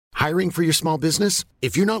Hiring for your small business?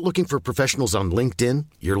 If you're not looking for professionals on LinkedIn,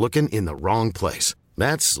 you're looking in the wrong place.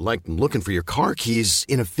 That's like looking for your car keys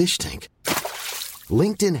in a fish tank.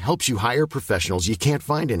 LinkedIn helps you hire professionals you can't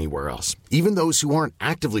find anywhere else, even those who aren't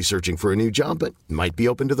actively searching for a new job but might be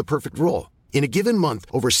open to the perfect role. In a given month,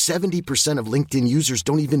 over 70% of LinkedIn users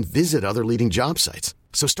don't even visit other leading job sites.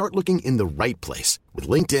 So start looking in the right place. With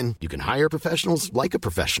LinkedIn, you can hire professionals like a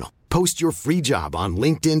professional. Post your free job on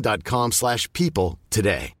linkedin.com/people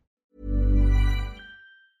today.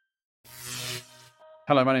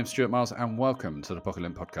 Hello, my name's Stuart Miles and welcome to the Pocket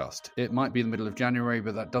Podcast. It might be the middle of January,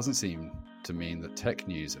 but that doesn't seem to mean that tech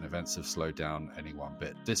news and events have slowed down any one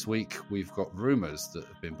bit. This week, we've got rumours that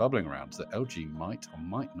have been bubbling around that LG might or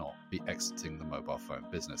might not be exiting the mobile phone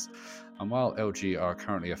business. And while LG are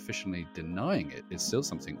currently officially denying it, it's still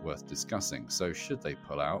something worth discussing. So should they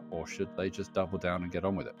pull out or should they just double down and get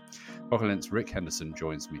on with it? Pocket's Rick Henderson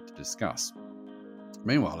joins me to discuss.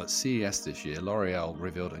 Meanwhile, at CES this year, L'Oreal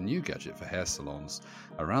revealed a new gadget for hair salons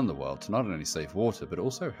around the world to not only save water, but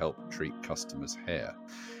also help treat customers' hair.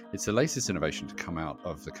 It's the latest innovation to come out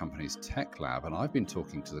of the company's tech lab, and I've been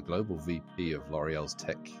talking to the global VP of L'Oreal's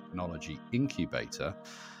technology incubator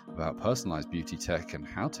about personalized beauty tech and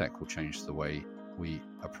how tech will change the way we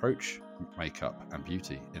approach makeup and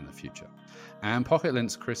beauty in the future. And Pocket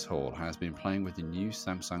Lint's Chris Hall has been playing with the new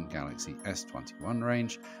Samsung Galaxy S21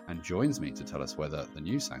 range and joins me to tell us whether the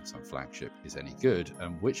new Samsung flagship is any good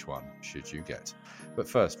and which one should you get. But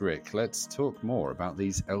first, Rick, let's talk more about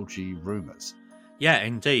these LG rumours. Yeah,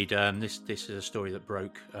 indeed. This is a story that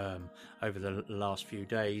broke over the last few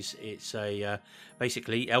days. It's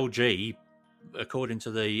basically LG, according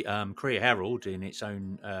to the Korea Herald in its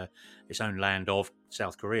own land of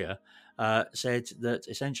South Korea, said that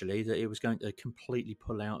essentially that it was going to completely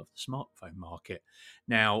pull out of the smartphone market.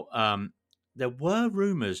 Now, there were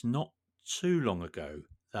rumours not too long ago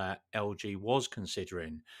that LG was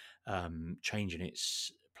considering changing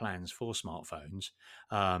its plans for smartphones,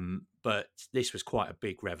 but this was quite a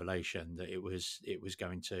big revelation that it was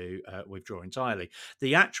going to withdraw entirely.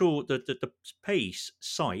 The piece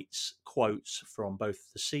cites quotes from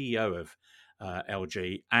both the CEO of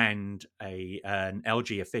LG and an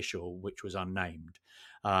LG official, which was unnamed.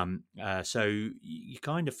 So you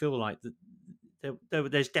kind of feel like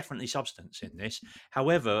there's definitely substance in this.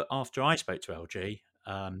 However, after I spoke to LG,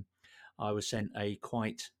 I was sent a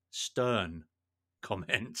quite stern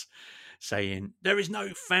comment saying there is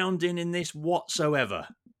no founding in this whatsoever.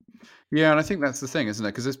 Yeah, and I think that's the thing, isn't it?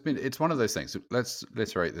 Because it's one of those things. Let's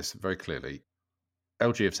iterate this very clearly.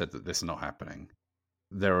 LG have said that this is not happening.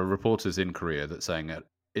 There are reporters in Korea that saying that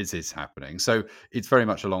it is happening. So it's very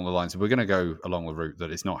much along the lines of we're going to go along the route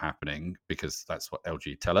that it's not happening because that's what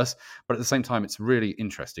LG tell us. But at the same time, it's really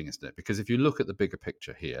interesting, isn't it? Because if you look at the bigger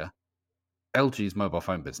picture here, LG's mobile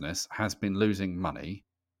phone business has been losing money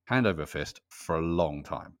hand over fist for a long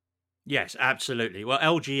time. Yes, absolutely. Well,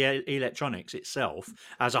 LG Electronics itself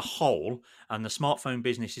as a whole, and the smartphone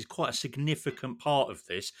business is quite a significant part of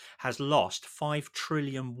this, has lost 5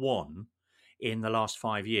 trillion won in the last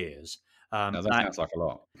 5 years. Now that sounds like a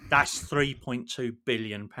lot. That's 3.2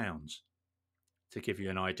 billion pounds. To give you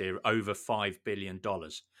an idea, over $5 billion.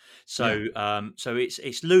 So, so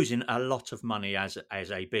it's losing a lot of money as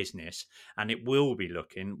a business, and it will be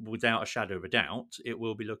looking, without a shadow of a doubt, it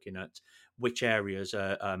will be looking at which areas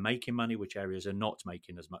are making money, which areas are not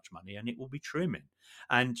making as much money, and it will be trimming.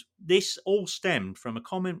 And this all stemmed from a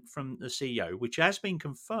comment from the CEO, which has been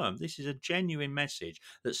confirmed. This is a genuine message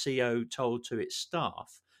that CEO told to his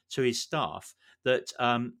staff, that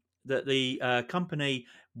that the company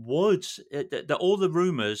would that all the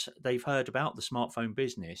rumors they've heard about the smartphone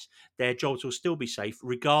business, their jobs will still be safe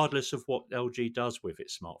regardless of what LG does with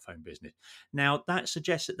its smartphone business. Now that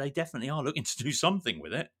suggests that they definitely are looking to do something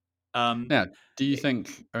with it. Now, do you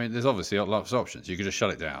think? I mean, there's obviously lots of options. You could just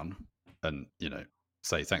shut it down and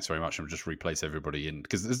say thanks very much and just replace everybody in,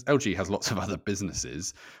 because LG has lots of other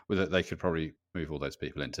businesses that they could probably move all those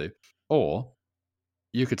people into, or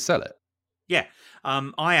you could sell it. Yeah,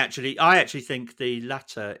 I actually think the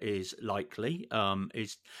latter is likely. And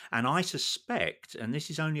I suspect, and this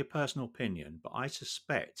is only a personal opinion, but I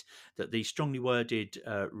suspect that the strongly worded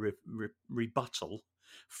rebuttal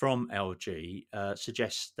from LG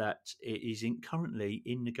suggests that it is currently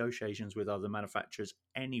in negotiations with other manufacturers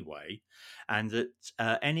anyway, and that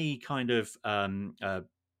any kind of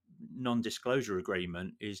non-disclosure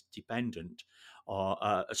agreement is dependent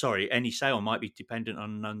any sale might be dependent on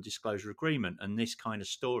an undisclosure agreement, and this kind of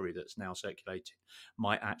story that's now circulated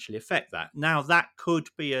might actually affect that. Now, that could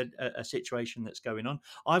be a situation that's going on.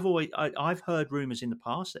 I've heard rumours in the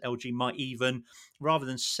past that LG might even, rather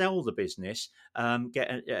than sell the business,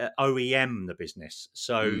 get OEM the business,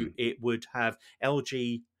 so it would have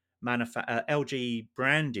LG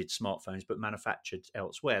branded smartphones but manufactured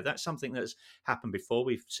elsewhere. That's something that's happened before.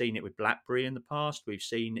 We've seen it with BlackBerry in the past. We've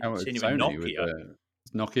seen it with Nokia.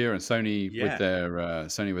 Nokia and Sony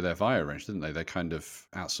with their Via range, didn't they? They kind of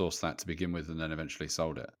outsourced that to begin with and then eventually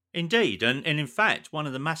sold it. Indeed, and in fact, one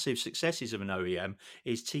of the massive successes of an OEM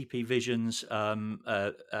is TP Vision's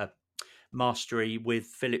mastery with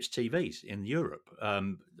Philips TVs in Europe.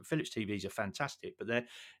 The Philips TVs are fantastic, but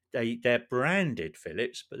they're branded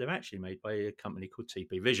Philips, but they're actually made by a company called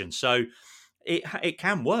TP Vision. So it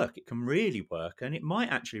can work. It can really work, and it might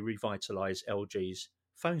actually revitalize LG's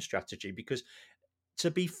phone strategy, because, to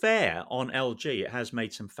be fair on LG, it has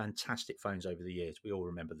made some fantastic phones over the years. We all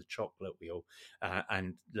remember the chocolate,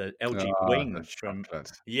 and the LG Wing from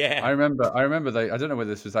I remember I don't know whether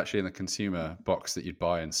this was actually in the consumer box that you'd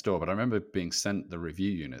buy in store, but I remember being sent the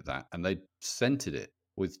review unit and they scented it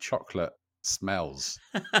with chocolate smells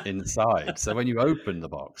inside. So when you opened the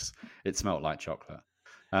box, it smelled like chocolate.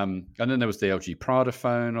 And then there was the LG Prada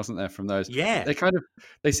phone, wasn't there, from those? Yeah.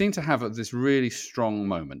 They seem to have this really strong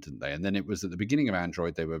moment, didn't they? And then it was at the beginning of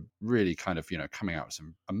Android, they were really kind of, coming out with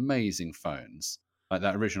some amazing phones, like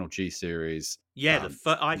that original G series. Yeah,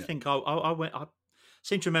 I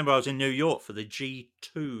seem to remember I was in New York for the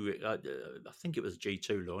G2, I think it was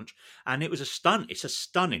G2 launch, and it was it's a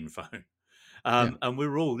stunning phone. And we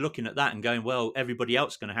were all looking at that and going, well, everybody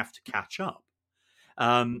else is going to have to catch up.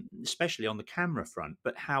 Especially on the camera front.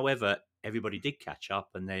 But however, everybody did catch up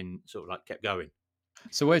and then sort of like kept going.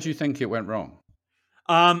 So where do you think it went wrong?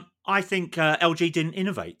 I think LG didn't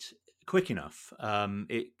innovate quick enough.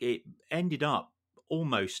 It ended up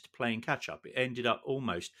almost playing catch up. It ended up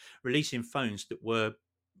almost releasing phones that were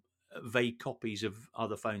vague copies of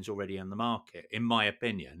other phones already on the market, in my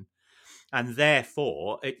opinion. And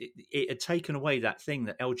therefore, it had taken away that thing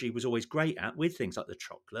that LG was always great at, with things like the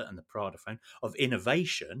chocolate and the Prada phone, of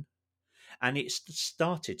innovation. And it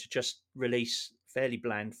started to just release fairly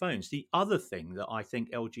bland phones. The other thing that I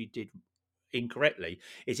think LG did incorrectly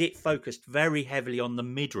is it focused very heavily on the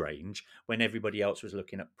mid-range when everybody else was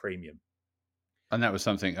looking at premium. And that was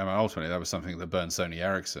something, ultimately, that was something that burned Sony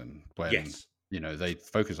Ericsson when, they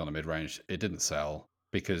focused on the mid-range. It didn't sell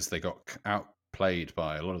because they got outplayed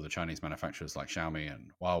by a lot of the Chinese manufacturers like Xiaomi and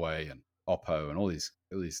Huawei and Oppo, and all these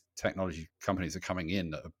technology companies are coming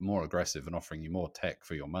in that are more aggressive and offering you more tech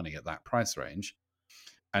for your money at that price range.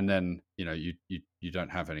 And then, you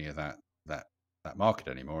don't have any of that market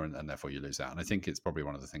anymore, and therefore you lose out. And I think it's probably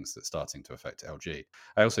one of the things that's starting to affect LG.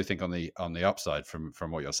 I also think on the upside from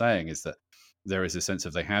what you're saying is that there is a sense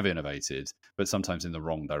of they have innovated, but sometimes in the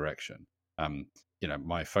wrong direction.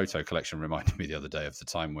 My photo collection reminded me the other day of the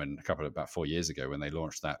time when about 4 years ago, when they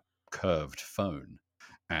launched that curved phone,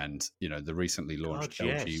 and the recently launched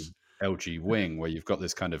LG Wing, where you've got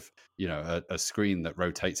this kind of a screen that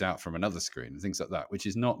rotates out from another screen and things like that, which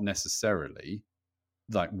is not necessarily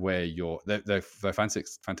like where they're fantastic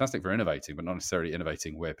for innovating, but not necessarily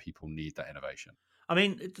innovating where people need that innovation. I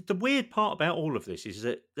mean, the weird part about all of this is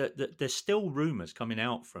that there's still rumours coming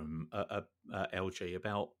out from LG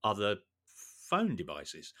about other phone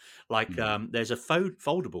devices. Like there's a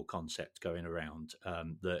foldable concept going around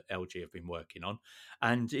that LG have been working on,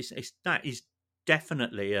 and that is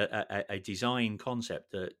definitely a design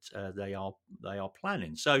concept that they are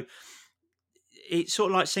planning. So it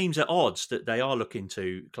sort of like seems at odds that they are looking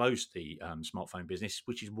to close the smartphone business,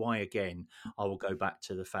 which is why, again, I will go back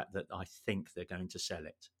to the fact that I think they're going to sell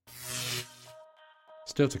it.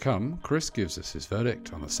 Still to come, Chris gives us his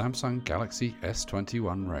verdict on the Samsung Galaxy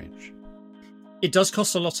S21 range. It does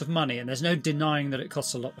cost a lot of money, and there's no denying that it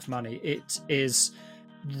costs a lot of money. It is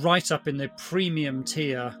right up in the premium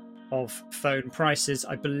tier of phone prices.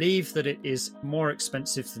 I believe that it is more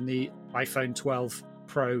expensive than the iPhone 12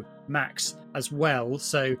 Pro Max as well,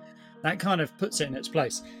 so that kind of puts it in its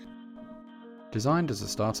place. Designed as a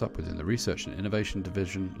startup within the Research and Innovation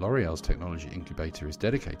Division, L'Oréal's technology incubator is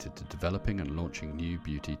dedicated to developing and launching new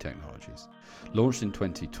beauty technologies. Launched in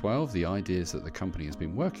 2012, the ideas that the company has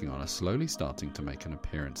been working on are slowly starting to make an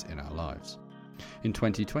appearance in our lives. In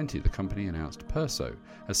 2020, the company announced Perso,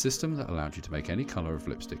 a system that allowed you to make any colour of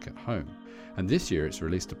lipstick at home. And this year it's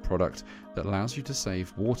released a product that allows you to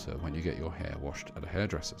save water when you get your hair washed at a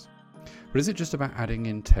hairdresser's. But is it just about adding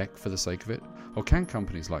in tech for the sake of it? Or can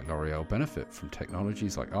companies like L'Oreal benefit from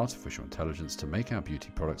technologies like artificial intelligence to make our beauty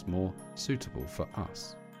products more suitable for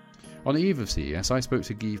us? On the eve of CES, I spoke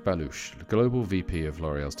to Guy Balouche, the Global VP of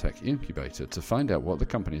L'Oreal's Tech Incubator, to find out what the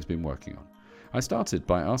company has been working on. I started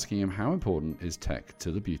by asking him how important is tech to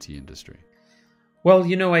the beauty industry? Well,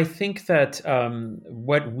 I think that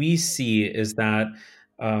what we see is that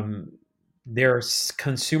there's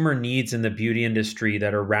consumer needs in the beauty industry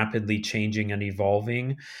that are rapidly changing and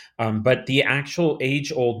evolving. But the actual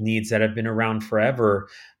age-old needs that have been around forever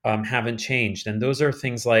haven't changed. And those are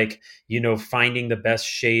things like, finding the best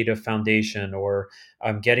shade of foundation or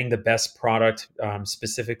getting the best product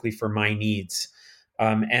specifically for my needs.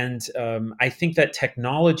 I think that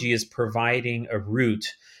technology is providing a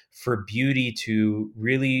route for beauty to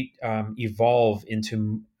really evolve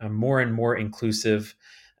into more and more inclusive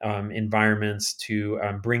environments, to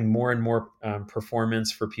bring more and more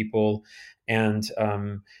performance for people, and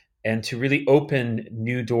to really open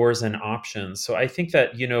new doors and options. So I think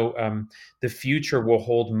that the future will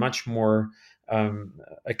hold much more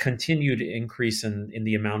a continued increase in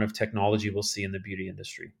the amount of technology we'll see in the beauty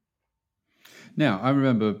industry. Now, I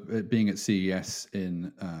remember being at CES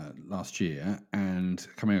in last year and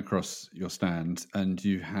coming across your stand, and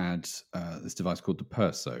you had this device called the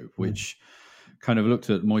Perso, which kind of looked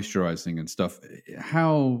at moisturizing and stuff.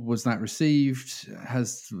 How was that received?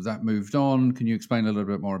 Has that moved on? Can you explain a little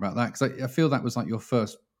bit more about that? Because I feel that was like your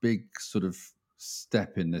first big sort of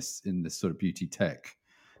step in this sort of beauty tech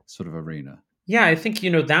sort of arena. Yeah, I think,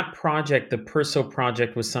 that project, the Perso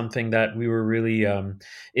project, was something that we were really,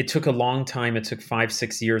 it took a long time. It took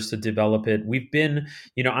 5-6 years to develop it.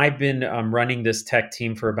 I've been running this tech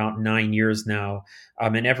team for about 9 years now.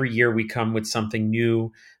 And every year we come with something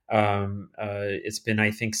new. It's been,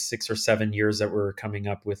 I think, 6 or 7 years that we're coming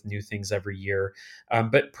up with new things every year.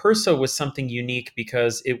 But Perso was something unique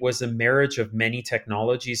because it was a marriage of many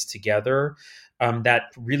technologies together that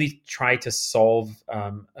really tried to solve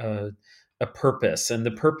a purpose. And the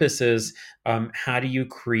purpose is, how do you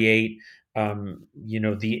create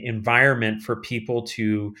the environment for people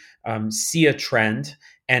to see a trend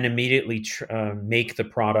and immediately make the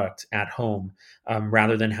product at home,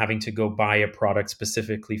 rather than having to go buy a product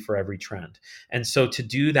specifically for every trend. And so to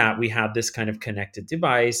do that, we had this kind of connected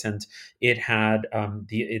device, and it had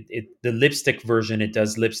the lipstick version. It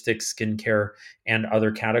does lipstick, skincare, and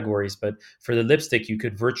other categories. But for the lipstick, you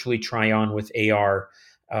could virtually try on with AR.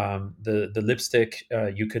 The lipstick,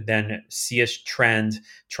 you could then see a trend,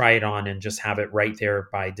 try it on, and just have it right there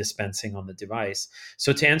by dispensing on the device.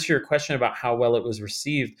 So to answer your question about how well it was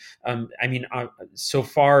received, so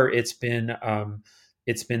far it's been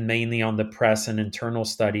mainly on the press and internal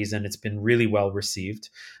studies, and it's been really well received.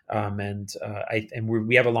 We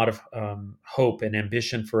have a lot of hope and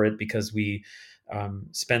ambition for it because we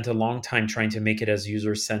spent a long time trying to make it as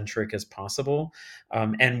user-centric as possible.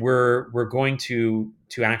 And we're going to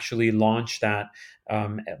actually launch that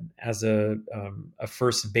as a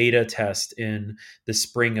first beta test in the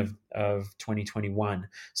spring of 2021.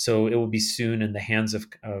 So it will be soon in the hands of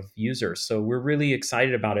users. So we're really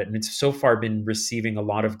excited about it. And it's so far been receiving a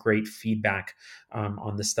lot of great feedback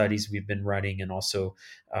on the studies we've been running, and also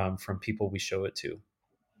from people we show it to.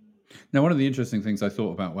 Now, one of the interesting things I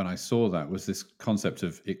thought about when I saw that was this concept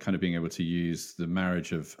of it kind of being able to use the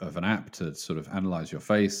marriage of an app to sort of analyze your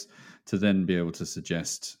face, to then be able to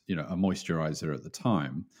suggest, a moisturizer at the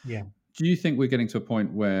time. Yeah. Do you think we're getting to a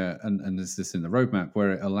point where, and is this in the roadmap,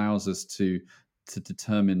 where it allows us to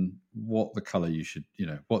determine what the color you should,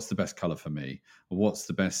 what's the best color for me, or what's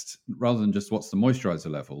the best, rather than just what's the moisturizer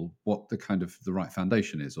level, what the kind of the right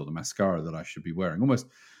foundation is, or the mascara that I should be wearing, almost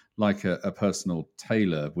like a personal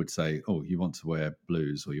tailor would say, oh, you want to wear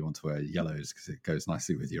blues or you want to wear yellows because it goes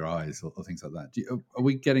nicely with your eyes, or things like that. Are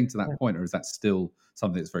we getting to that point, or is that still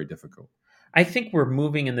something that's very difficult? I think we're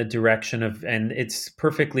moving in the direction of, and it's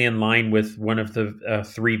perfectly in line with one of the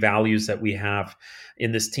 3 values that we have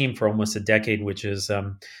in this team for almost a decade, which is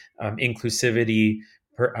inclusivity,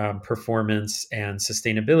 performance, and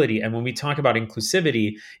sustainability. And when we talk about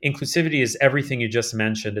inclusivity is everything you just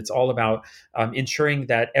mentioned. It's all about ensuring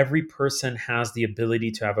that every person has the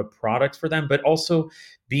ability to have a product for them, but also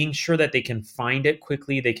being sure that they can find it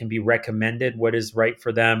quickly. They can be recommended what is right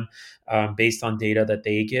for them based on data that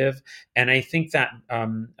they give. And I think that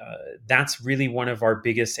that's really one of our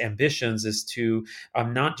biggest ambitions, is to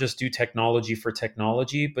not just do technology for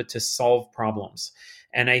technology, but to solve problems.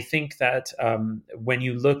 And I think that when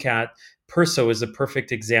you look at Perso is a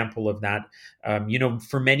perfect example of that.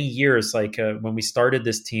 For many years, like when we started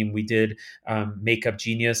this team, we did Makeup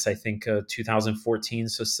Genius, I think 2014,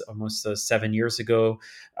 so almost 7 years ago,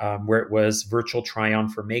 where it was virtual try-on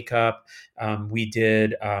for makeup. We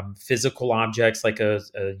did physical objects like a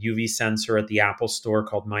UV sensor at the Apple Store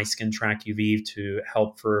called My Skin Track UV to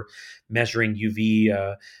help for measuring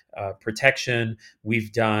UV protection.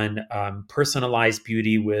 We've done personalized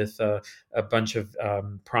beauty with a bunch of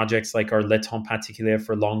projects like our Le Temps Particulier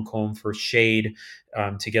for Lancôme for shade,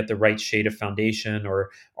 to get the right shade of foundation,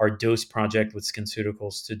 or our Dose project with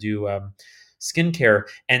SkinCeuticals to do skincare.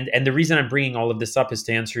 And the reason I'm bringing all of this up is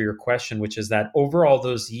to answer your question, which is that over all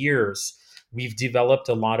those years, we've developed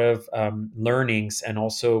a lot of learnings and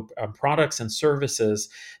also products and services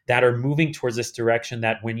that are moving towards this direction,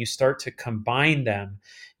 that when you start to combine them,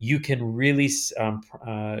 you can really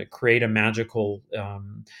create a magical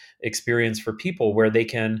experience for people, where they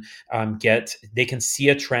can see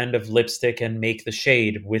a trend of lipstick and make the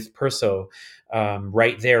shade with Perso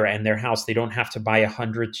right there in their house. They don't have to buy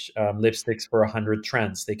 100 lipsticks for 100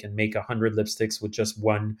 trends. They can make 100 lipsticks with just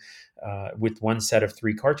one set of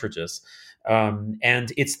 3 cartridges.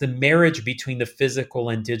 And it's the marriage between the physical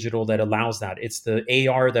and digital that allows that. It's the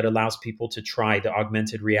AR that allows people to try the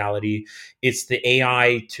augmented reality. It's the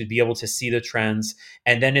AI to be able to see the trends.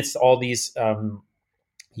 And then it's all these,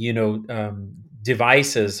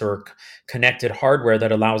 devices or connected hardware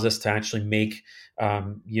that allows us to actually make,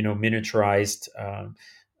 miniaturized,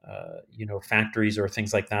 factories or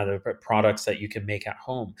things like that, or products that you can make at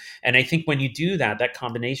home. And I think when you do that, that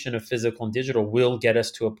combination of physical and digital will get us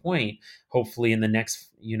to a point, hopefully in the next,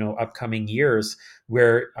 upcoming years,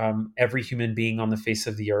 where every human being on the face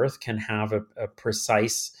of the earth can have a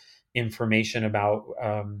precise information about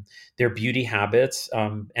their beauty habits,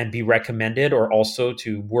 and be recommended, or also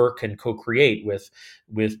to work and co-create with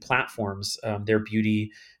platforms their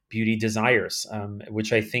beauty desires,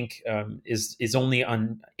 which I think is only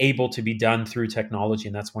able to be done through technology,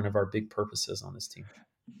 and that's one of our big purposes on this team.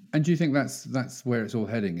 And do you think that's where it's all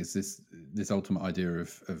heading? Is this ultimate idea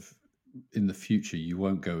of in the future you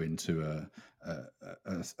won't go into a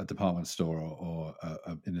department store or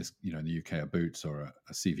in this, in the UK, a Boots or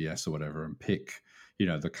a CVS or whatever, and pick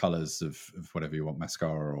the colors of whatever you want,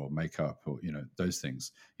 mascara or makeup or those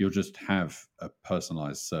things. You'll just have a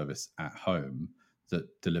personalized service at home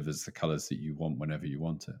that delivers the colors that you want whenever you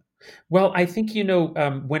want it. Well, I think,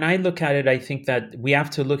 when I look at it, I think that we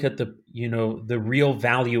have to look at the real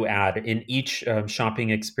value add in each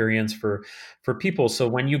shopping experience for people. So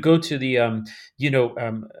when you go to the,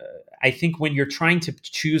 I think when you're trying to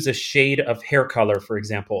choose a shade of hair color, for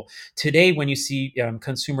example, today when you see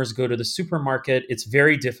consumers go to the supermarket, it's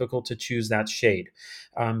very difficult to choose that shade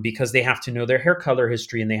because they have to know their hair color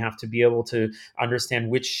history, and they have to be able to understand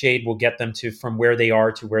which shade will get them from where they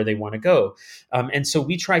are to where they want to go. And so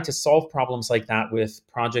we try to solve problems like that with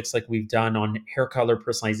projects like we've done on hair color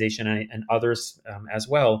personalization and others as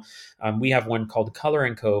well. We have one called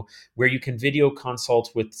Color & Co., where you can video consult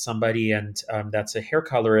with somebody, and that's a hair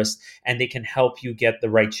colorist, and they can help you get the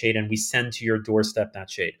right shade, and we send to your doorstep that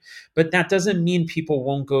shade. But that doesn't mean people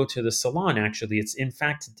won't go to the salon. Actually, it's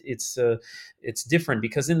different,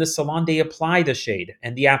 because in the salon they apply the shade,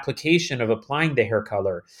 and the application of applying the hair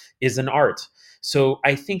color is an art. So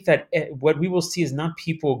I think that what we will see is not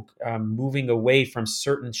people moving away from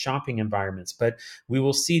certain shopping environments, but we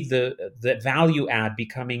will see the value add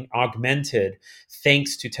becoming augmented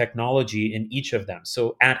thanks to technology in each of them.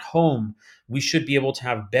 So at home, we should be able to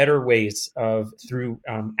have better ways through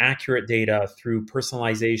accurate data, through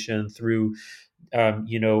personalization, through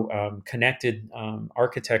connected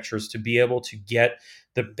architectures, to be able to get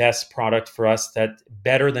the best product for us, that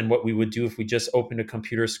better than what we would do if we just opened a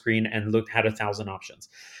computer screen and had 1,000 options.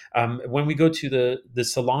 When we go to the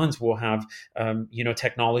salons, we'll have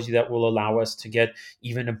technology that will allow us to get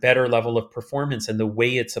even a better level of performance and the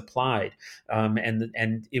way it's applied,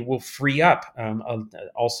 and it will free up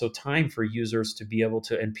also time for users to be able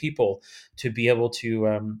to, and people to be able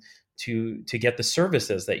to get the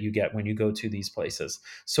services that you get when you go to these places.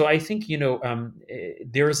 So I think,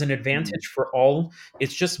 there is an advantage for all.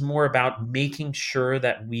 It's just more about making sure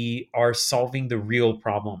that we are solving the real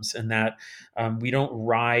problems, and that we don't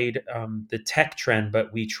ride the tech trend,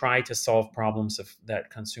 but we try to solve problems that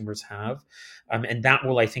consumers have. And that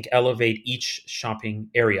will, I think, elevate each shopping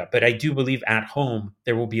area. But I do believe at home,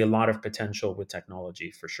 there will be a lot of potential with technology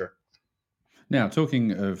for sure. Now,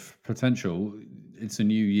 talking of potential, it's a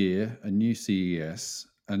new year, a new CES,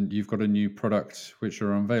 and you've got a new product which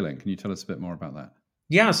you're unveiling. Can you tell us a bit more about that?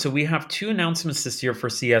 Yeah, so we have two announcements this year for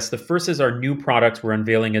CS. The first is our new product we're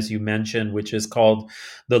unveiling, as you mentioned, which is called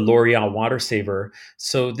the L'Oreal Water Saver.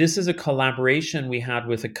 So this is a collaboration we had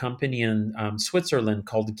with a company in Switzerland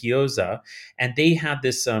called Gyoza, and they had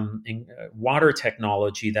this water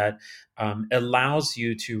technology that allows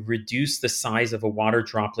you to reduce the size of a water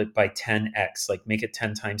droplet by 10x, like make it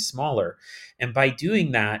 10 times smaller. And by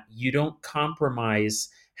doing that, you don't compromise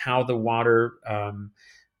how the water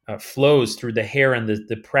flows through the hair and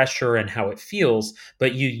the pressure and how it feels,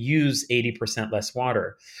 but you use 80% less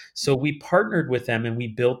water. So we partnered with them and we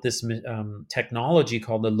built this technology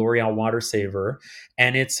called the L'Oreal Water Saver.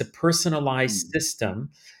 And it's a personalized system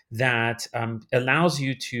that allows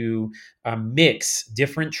you to mix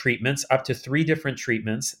different treatments, up to 3 different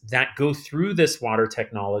treatments that go through this water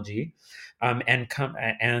technology. Come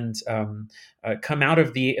out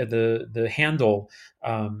of the handle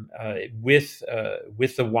with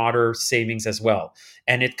the water savings as well.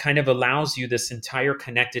 And it kind of allows you this entire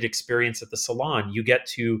connected experience at the salon. You get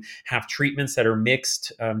to have treatments that are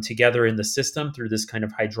mixed together in the system through this kind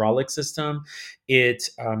of hydraulic system. It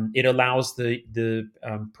allows the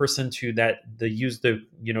person to that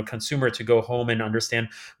the consumer to go home and understand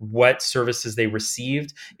what services they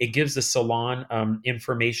received. It gives the salon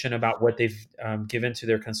information about what they've given to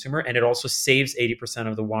their consumer, and it also saves 80%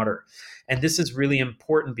 of the water. And this is really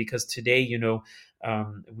important because today,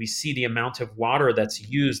 we see the amount of water that's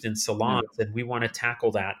used in salons, and we want to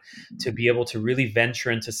tackle that to be able to really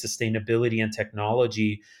venture into sustainability and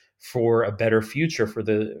technology for a better future for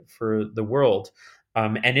the world.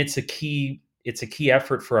 And it's a key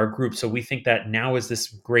effort for our group. So we think that now is this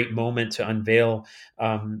great moment to unveil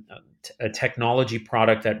a technology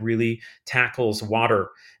product that really tackles water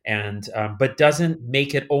and but doesn't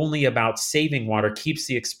make it only about saving water, keeps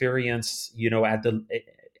the experience at the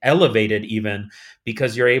elevated, even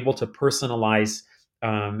because you're able to personalize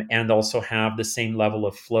and also have the same level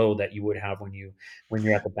of flow that you would have when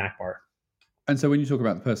you're at the back bar. And so when you talk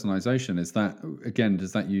about the personalization, is that, again,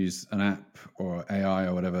 does that use an app or AI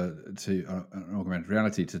or whatever to an augmented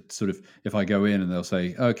reality to sort of, if I go in and they'll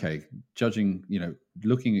say, okay, judging,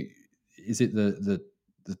 looking at, is it the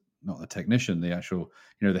not the technician, the actual,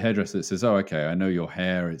 the hairdresser that says, oh, okay, I know your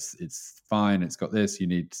hair, it's fine, it's got this, you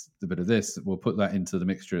need a bit of this, we'll put that into the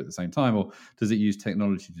mixture at the same time? Or does it use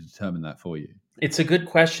technology to determine that for you? It's a good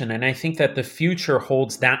question. And I think that the future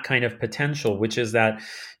holds that kind of potential, which is that,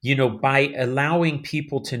 by allowing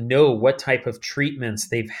people to know what type of treatments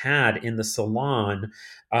they've had in the salon,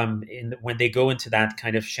 when they go into that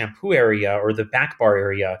kind of shampoo area or the back bar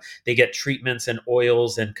area, they get treatments and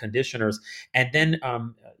oils and conditioners. And then,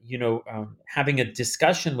 having a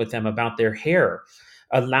discussion with them about their hair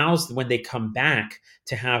allows, when they come back,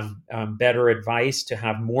 to have better advice, to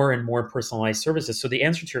have more and more personalized services. So the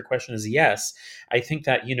answer to your question is yes. I think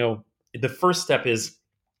that the first step is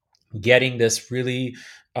getting this really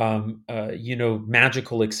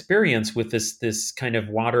magical experience with this kind of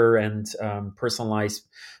water and personalized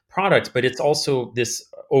product, but it's also this,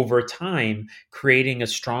 over time, creating a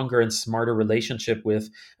stronger and smarter relationship with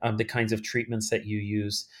the kinds of treatments that you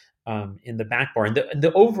use in the back bar. And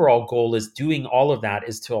the overall goal is doing all of that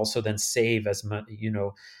is to also then save as much,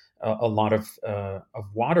 a lot of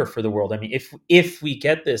water for the world. I mean, if we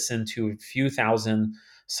get this into a few thousand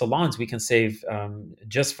salons, we can save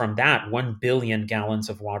just from that 1 billion gallons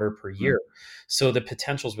of water per year. So the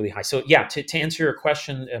potential is really high. So yeah, to answer your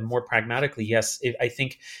question more pragmatically, yes, I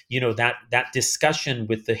think that discussion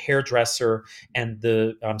with the hairdresser and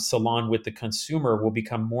the salon with the consumer will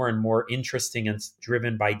become more and more interesting and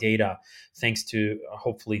driven by data, thanks to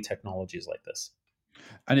hopefully technologies like this.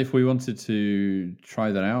 And if we wanted to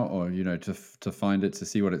try that out, or to find it, to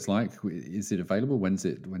see what it's like, is it available? When's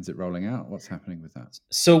it rolling out? What's happening with that?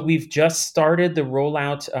 So we've just started the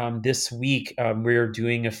rollout this week. We're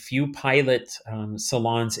doing a few pilot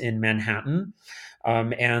salons in Manhattan.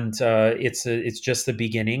 And it's just the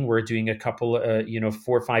beginning. We're doing a couple, 4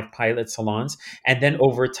 or 5 pilot salons, and then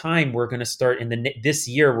over time we're going to start this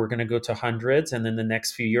year. We're going to go to hundreds, and then the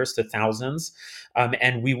next few years to thousands.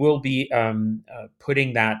 And we will be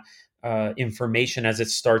putting that information as it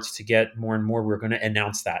starts to get more and more. We're going to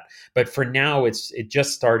announce that. But for now, it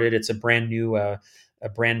just started. It's a brand new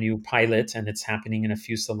pilot, and it's happening in a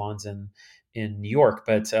few salons in New York,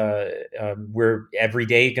 but we're every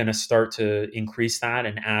day going to start to increase that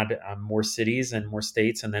and add more cities and more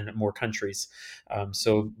states and then more countries.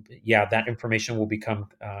 So yeah, that information will become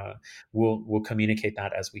we'll communicate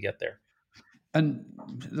that as we get there. And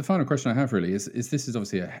the final question I have really is this is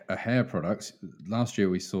obviously a hair product. Last year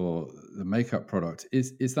we saw the makeup product.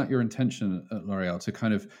 Is that your intention at L'Oreal to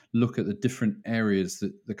kind of look at the different areas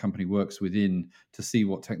that the company works within to see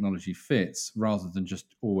what technology fits rather than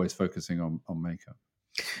just always focusing on makeup?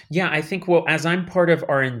 Yeah, I think, well, as I'm part of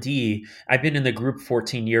R&D, I've been in the group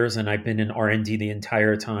 14 years and I've been in R&D the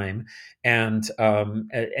entire time. And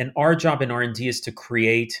our job in R&D is to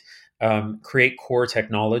create core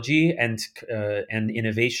technology and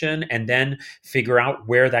innovation, and then figure out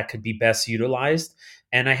where that could be best utilized.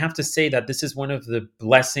 And I have to say that this is one of the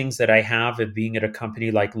blessings that I have of being at a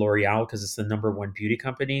company like L'Oreal, because it's the number one beauty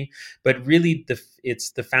company. But really,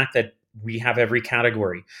 it's the fact that we have every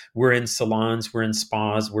category. We're in salons, we're in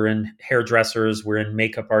spas, we're in hairdressers, we're in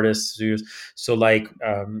makeup artists. So,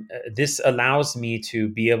 this allows me to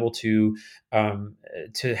be able to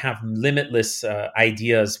have limitless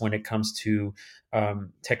ideas when it comes to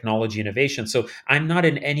technology innovation. So, I'm not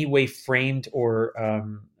in any way framed or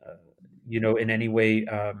in any way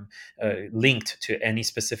linked to any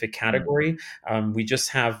specific category. We just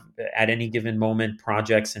have at any given moment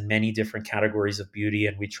projects in many different categories of beauty,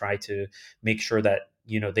 and we try to make sure that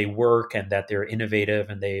they work and that they're innovative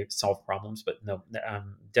and they solve problems. But no,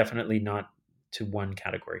 definitely not to one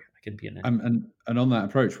category. I can be in any. And on that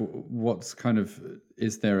approach, what's kind of,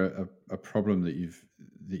 is there a problem that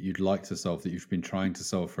you'd like to solve, that you've been trying to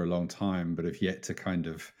solve for a long time but have yet to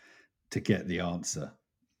get the answer?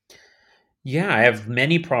 Yeah, I have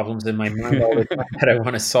many problems in my mind all the time that I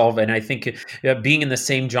want to solve, and I think being in the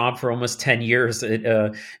same job for almost 10 years,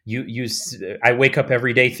 I wake up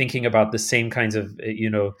every day thinking about the same kinds of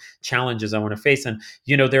challenges I want to face, and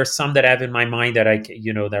there's some that I have in my mind that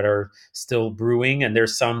that are still brewing, and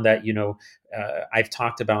there's some that I've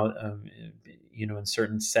talked about in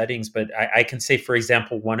certain settings, but I can say, for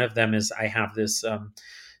example, one of them is I have this.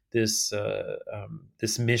 This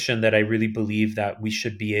mission that I really believe that we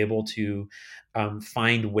should be able to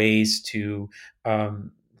find ways to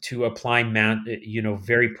apply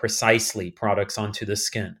very precisely products onto the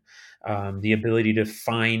skin. The ability to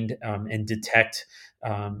find and detect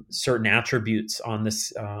certain attributes on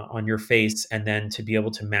your face, and then to be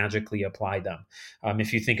able to magically apply them.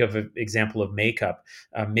 If you think of an example of makeup,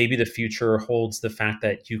 maybe the future holds the fact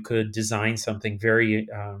that you could design something very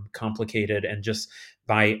complicated and just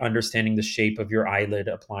by understanding the shape of your eyelid,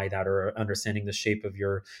 apply that, or understanding the shape of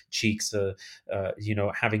your cheeks,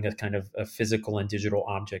 having a kind of a physical and digital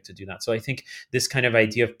object to do that. So I think this kind of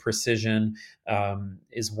idea of precision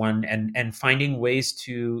is one, and finding ways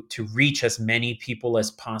to reach as many people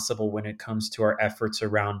as possible when it comes to our efforts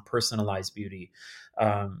around personalized beauty,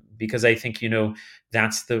 because I think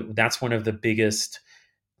that's one of the biggest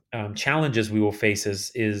challenges we will face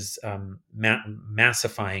is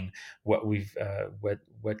massifying what we've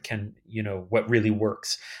what really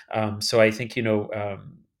works. So I think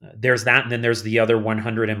there's that, and then there's the other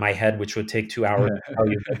 100 in my head, which would take 2 hours to tell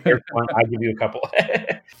you. But there's one, I'll give you a couple.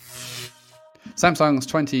 Samsung's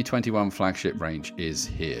 2021 flagship range is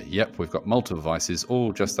here. Yep, we've got multiple devices,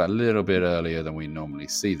 all just a little bit earlier than we normally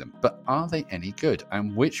see them. But are they any good?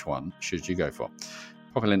 And which one should you go for?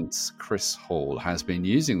 PocoLint's Chris Hall has been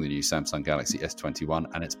using the new Samsung Galaxy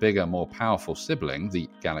S21 and its bigger, more powerful sibling, the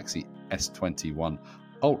Galaxy S21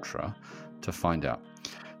 Ultra, to find out.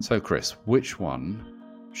 So, Chris, which one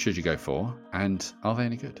should you go for, and are they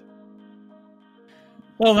any good?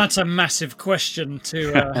 Well, that's a massive question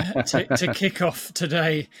to kick off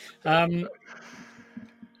today.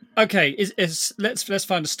 Okay, let's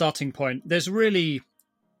find a starting point. There's really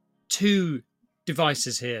two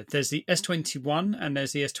devices here. There's the S21 and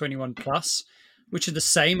there's the S21 Plus, which are the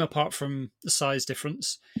same apart from the size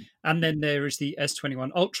difference. And then there is the S21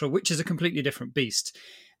 Ultra, which is a completely different beast.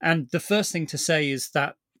 And the first thing to say is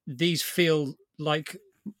that these feel like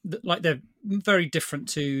they're very different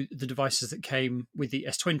to the devices that came with the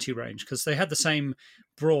S20 range, because they had the same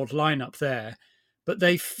broad lineup there, but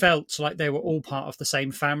they felt like they were all part of the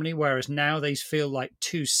same family, whereas now they feel like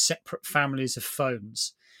two separate families of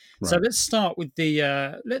phones. Right. So let's start with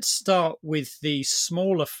the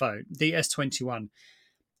smaller phone, the S21.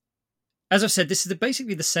 As I've said, this is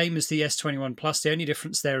basically the same as the S21 Plus. The only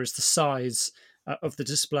difference there is the size of the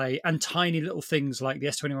display and tiny little things like the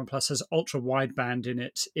S21 Plus has ultra wideband in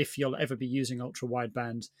it. If you'll ever be using ultra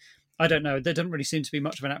wideband, I don't know. There doesn't really seem to be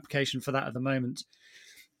much of an application for that at the moment.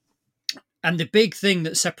 And the big thing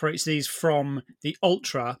that separates these from the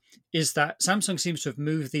Ultra is that Samsung seems to have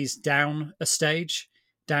moved these down a stage,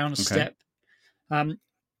 down a step.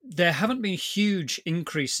 there haven't been huge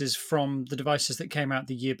increases from the devices that came out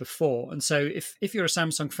the year before. And so if you're a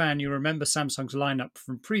Samsung fan, you remember Samsung's lineup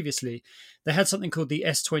from previously. They had something called the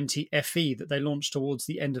S20 FE that they launched towards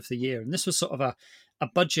the end of the year. And this was sort of a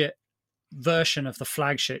budget version of the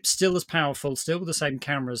flagship, still as powerful, still with the same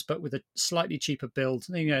cameras, but with a slightly cheaper build.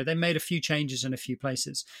 They made a few changes in a few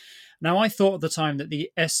places. Now, I thought at the time that the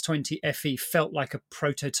S20 FE felt like a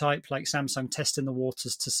prototype, like Samsung testing the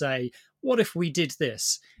waters to say, what if we did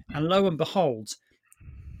this? And lo and behold,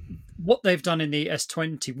 what they've done in the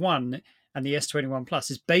S21 and the S21 Plus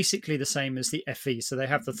is basically the same as the FE. So they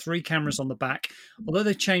have the 3 cameras on the back. Although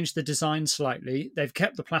they've changed the design slightly, they've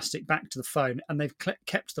kept the plastic back to the phone and they've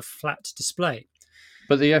kept the flat display.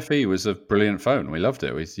 But the FE was a brilliant phone. We loved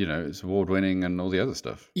it. It's award-winning and all the other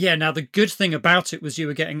stuff. Yeah, now the good thing about it was you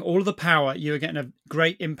were getting all of the power, you were getting a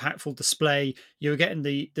great impactful display, you were getting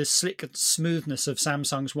the slick smoothness of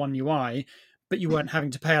Samsung's One UI, but you weren't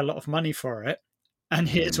having to pay a lot of money for it. And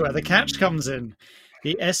here's where the catch comes in.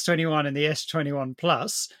 The S21 and the S21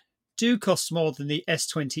 Plus do cost more than the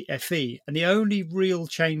S20 FE, and the only real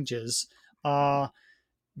changes are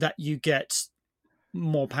that you get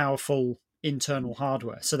more powerful internal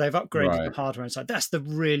hardware. So they've upgraded the hardware inside. That's the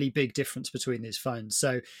really big difference between these phones.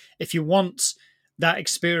 So if you want that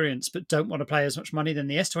experience but don't want to pay as much money, then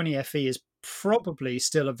the S20 FE is probably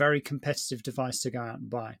still a very competitive device to go out and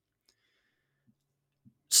buy.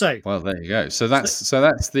 So well, there you go. So that's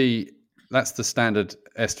the standard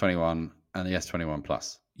S21 and the S21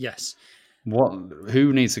 Plus. Yes.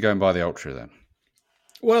 Who needs to go and buy the Ultra then?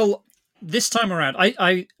 Well, this time around,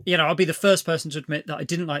 I'll be the first person to admit that I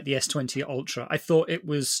didn't like the S20 Ultra. I thought it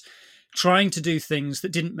was trying to do things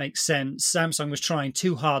that didn't make sense. Samsung was trying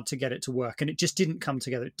too hard to get it to work, and it just didn't come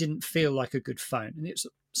together. It didn't feel like a good phone. And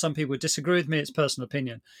some people would disagree with me. It's personal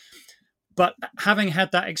opinion. But having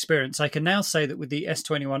had that experience, I can now say that with the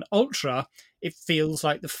S21 Ultra, it feels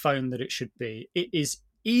like the phone that it should be. It is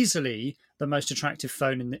easily the most attractive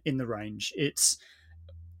phone in the range.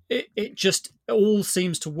 It just all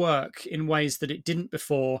seems to work in ways that it didn't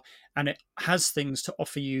before, and it has things to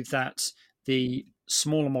offer you that the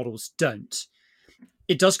smaller models don't.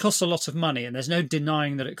 It does cost a lot of money, and there's no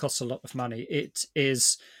denying that it costs a lot of money. It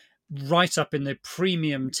is right up in the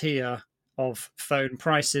premium tier of phone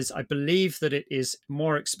prices. I believe that it is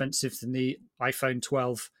more expensive than the iPhone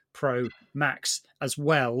 12 Pro Max as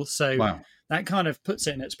well. So that kind of puts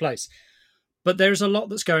it in its place. But there's a lot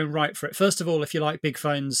that's going right for it. First of all, if you like big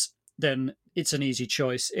phones, then it's an easy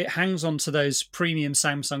choice. It hangs on to those premium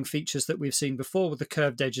Samsung features that we've seen before with the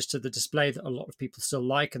curved edges to the display that a lot of people still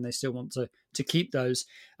like, and they still want to keep those.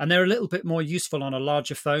 And they're a little bit more useful on a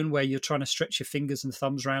larger phone where you're trying to stretch your fingers and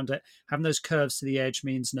thumbs around it. Having those curves to the edge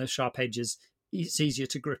means no sharp edges. It's easier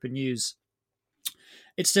to grip and use.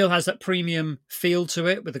 It still has that premium feel to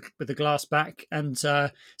it with the glass back. And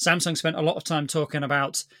Samsung spent a lot of time talking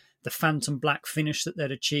about the phantom black finish that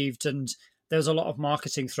they'd achieved, and there's a lot of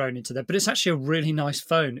marketing thrown into there. But it's actually a really nice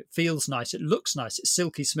phone. It feels nice. It looks nice. It's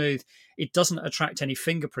silky smooth. It doesn't attract any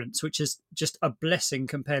fingerprints, which is just a blessing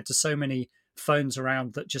compared to so many phones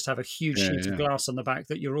around that just have a huge sheet of glass on the back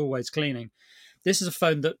that you're always cleaning. This is a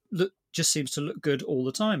phone that just seems to look good all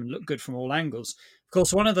the time and look good from all angles. Of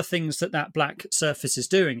course, one of the things that black surface is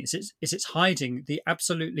doing is it's hiding the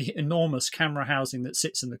absolutely enormous camera housing that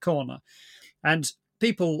sits in the corner. And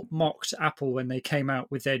people mocked Apple when they came out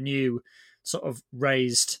with their new sort of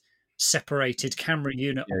raised, separated camera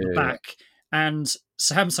unit on the back. And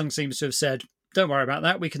Samsung seems to have said, don't worry about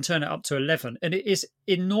that. We can turn it up to 11. And it is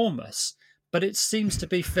enormous, but it seems to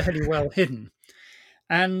be fairly well hidden.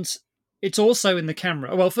 And it's also in the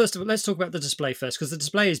camera. Well, first of all, let's talk about the display first, because the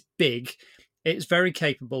display is big. It's very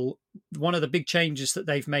capable. One of the big changes that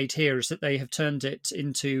they've made here is that they have turned it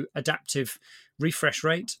into adaptive refresh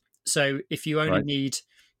rate. So if you only need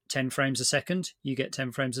 10 frames a second, you get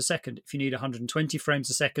 10 frames a second. If you need 120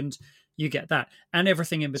 frames a second, you get that. And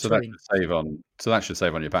everything in between. So that should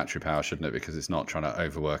save on your battery power, shouldn't it? Because it's not trying to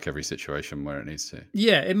overwork every situation where it needs to.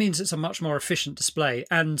 Yeah, it means it's a much more efficient display.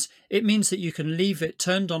 And it means that you can leave it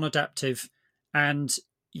turned on adaptive and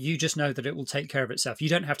you just know that it will take care of itself. You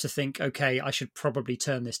don't have to think, okay, I should probably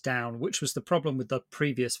turn this down, which was the problem with the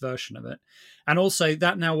previous version of it. And also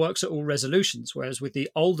that now works at all resolutions, whereas with the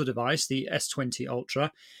older device, the S20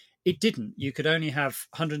 Ultra, it didn't. You could only have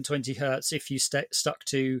 120 hertz if you stuck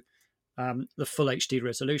to the full HD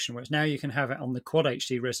resolution, whereas now you can have it on the quad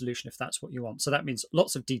HD resolution if that's what you want. So that means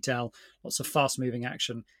lots of detail, lots of fast-moving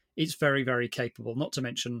action. It's very, very capable, not to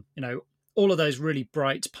mention, all of those really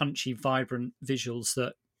bright, punchy, vibrant visuals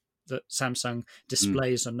that Samsung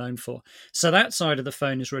displays are known for. So that side of the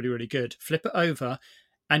phone is really, really good. Flip it over,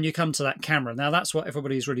 and you come to that camera. Now, that's what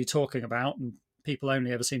everybody's really talking about, and people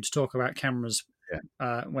only ever seem to talk about cameras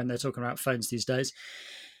when they're talking about phones these days.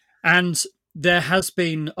 And there has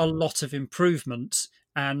been a lot of improvement,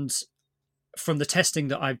 and from the testing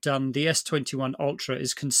that I've done, the S21 Ultra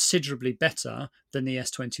is considerably better than the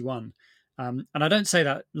S21. And I don't say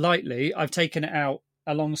that lightly. I've taken it out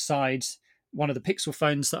alongside one of the Pixel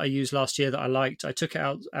phones that I used last year that I liked. I took it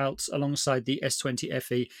out alongside the S20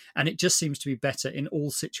 FE, and it just seems to be better in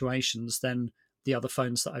all situations than the other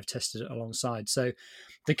phones that I've tested it alongside. So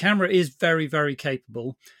the camera is very, very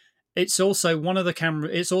capable. It's also one of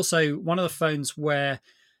the phones where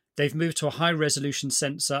they've moved to a high resolution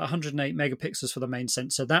sensor, 108 megapixels for the main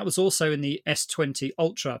sensor. That was also in the S20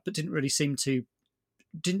 Ultra, but didn't really seem to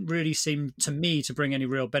me to bring any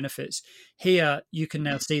real benefits. Here, you can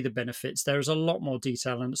now see the benefits. There is a lot more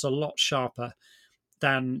detail, and it's a lot sharper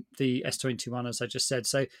than the S21, as I just said.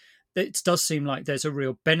 So it does seem like there's a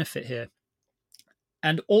real benefit here.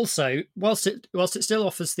 And also, whilst it still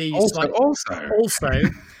offers the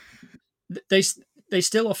they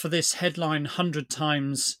still offer this headline 100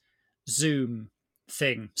 times zoom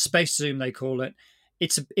thing, space zoom they call it.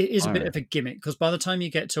 It is a bit of a gimmick, because by the time you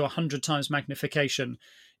get to 100 times magnification,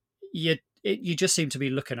 you just seem to be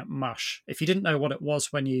looking at mush. If you didn't know what it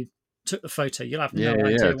was when you took the photo, you'll have no idea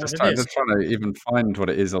what it is. Just trying to even find what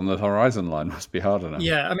it is on the horizon line must be hard enough.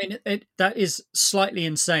 Yeah, I mean, that is slightly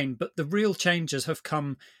insane, but the real changes have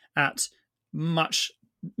come at much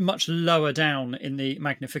lower down in the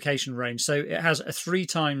magnification range. So it has a 3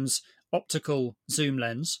 times optical zoom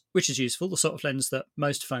lens, which is useful, the sort of lens that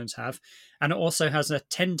most phones have, and it also has a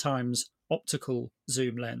 10 times optical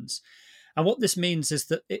zoom lens. And what this means is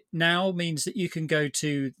that it now means that you can go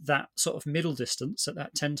to that sort of middle distance at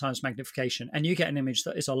that 10 times magnification, and you get an image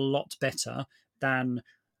that is a lot better than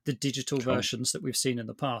the digital versions that we've seen in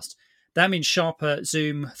the past. That means sharper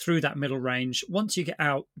zoom through that middle range. Once you get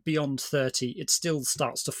out beyond 30, it still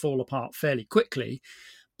starts to fall apart fairly quickly.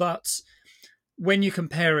 But when you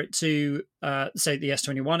compare it to, say, the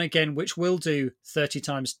S21 again, which will do 30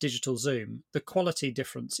 times digital zoom, the quality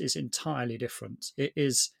difference is entirely different. It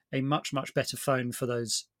is a much, much better phone for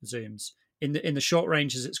those zooms. In the short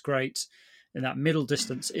ranges, it's great. In that middle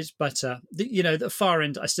distance, it's better. The far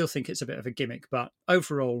end, I still think it's a bit of a gimmick, but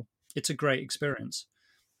overall, it's a great experience.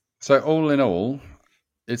 So all in all,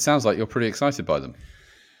 it sounds like you're pretty excited by them.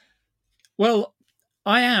 Well,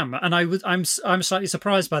 I am, and I'm slightly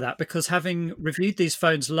surprised by that, because having reviewed these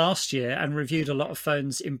phones last year and reviewed a lot of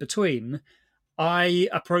phones in between, I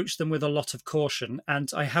approached them with a lot of caution,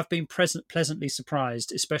 and I have been pleasantly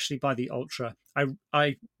surprised, especially by the Ultra.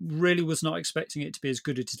 I really was not expecting it to be as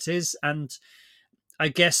good as it is, and I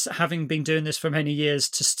guess having been doing this for many years,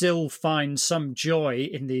 to still find some joy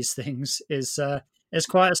in these things is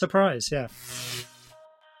quite a surprise, yeah.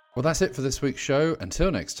 Well, that's it for this week's show. Until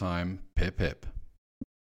next time, pip pip.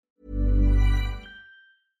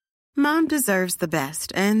 Mom deserves the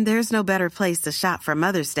best, and there's no better place to shop for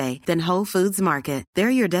Mother's Day than Whole Foods Market. They're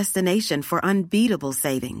your destination for unbeatable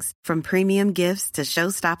savings, from premium gifts to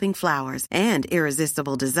show-stopping flowers and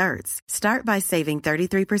irresistible desserts. Start by saving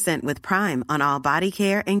 33% with Prime on all body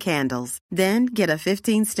care and candles. Then get a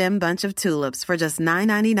 15-stem bunch of tulips for just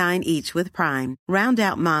 $9.99 each with Prime. Round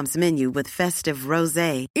out Mom's menu with festive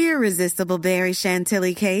rosé, irresistible berry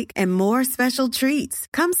chantilly cake, and more special treats.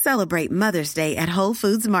 Come celebrate Mother's Day at Whole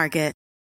Foods Market.